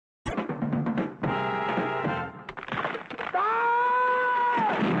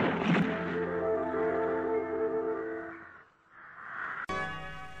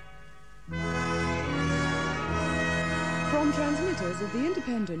transmitters of the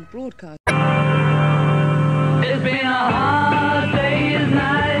independent broadcast. It's been a hard day's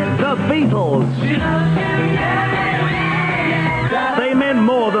night. The Beatles. They meant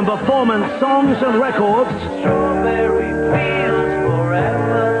more than performance songs and records. Strawberry fields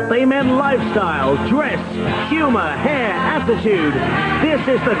forever. They meant lifestyle, dress, humour, hair, attitude. This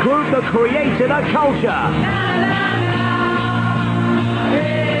is the group that created a culture.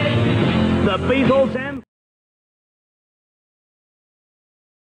 The Beatles and...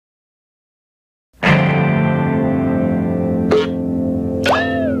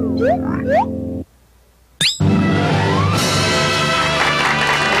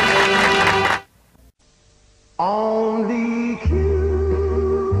 Only you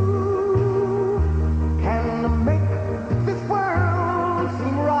can make this world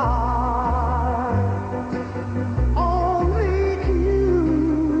seem right. Only you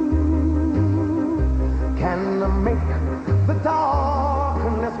can make the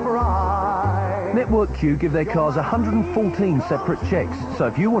darkness bright. Network Q give their cars 114 separate checks, so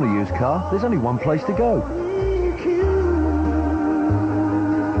if you want a used car, there's only one place to go.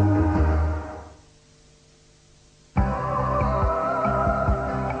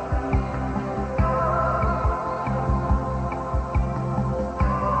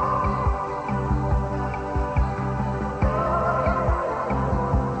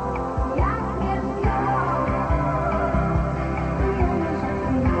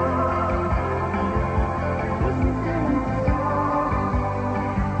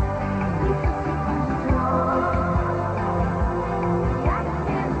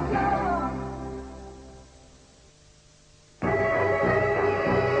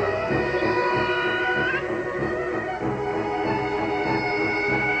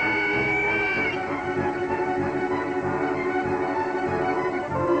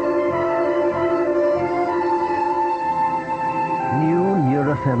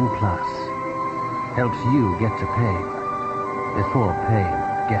 Nurofen Plus helps you get to pain before pain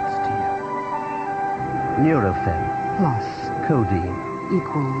gets to you. Nurofen Plus codeine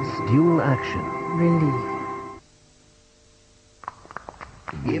equals dual action. relief.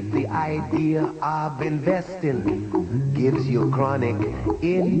 If the idea of investing gives you chronic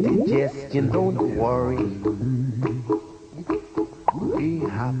indigestion, don't worry. Be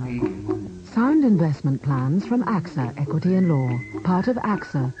happy. Sound investment plans from AXA Equity and Law, part of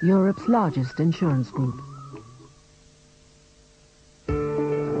AXA, Europe's largest insurance group.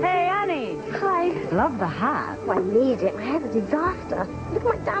 Hey, Annie. Hi. Love the hat. Oh, I need it. My hair's a disaster. Look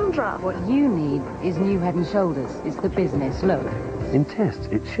at my dandruff. What you need is new Head and Shoulders. It's the business look. In tests,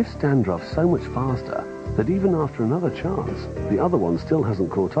 it shifts dandruff so much faster that even after another chance, the other one still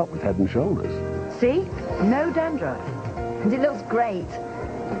hasn't caught up with Head and Shoulders. See? No dandruff. And it looks great.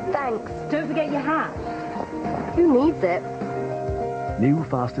 Thanks. Don't forget your hat. Who needs it? New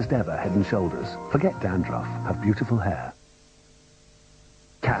fastest ever Head and Shoulders. Forget dandruff. Have beautiful hair.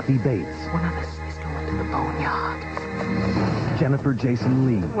 Kathy Bates. One of us is going to the boneyard. Jennifer Jason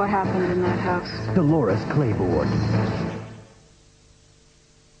Leigh. What happened in that house? Dolores Claiborne.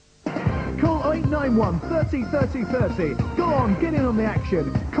 Call 0891 30 30 30. Go on, get in on the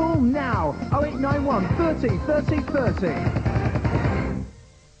action. Call now. 0891 30 30 30.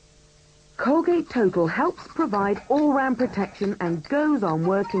 Colgate Total helps provide all-round protection and goes on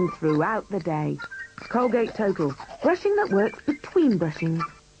working throughout the day. Colgate Total, brushing that works between brushings.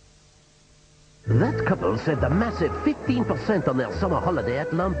 That couple saved a massive 15% on their summer holiday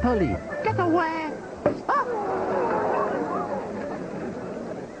at Lampoli. Get away! Ah!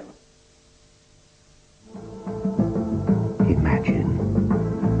 Imagine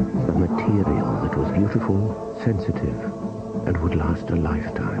a material that was beautiful, sensitive, and would last a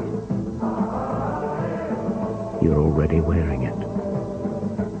lifetime. You're already wearing it.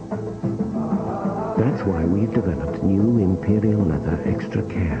 That's why we've developed new Imperial Leather Extra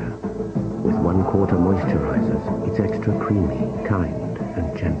Care. With 1/4 moisturizers, it's extra creamy, kind,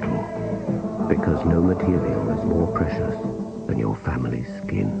 and gentle. Because no material is more precious than your family's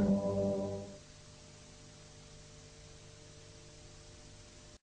skin.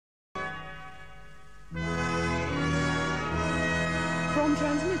 From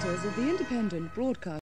transmitters of the independent broadcast.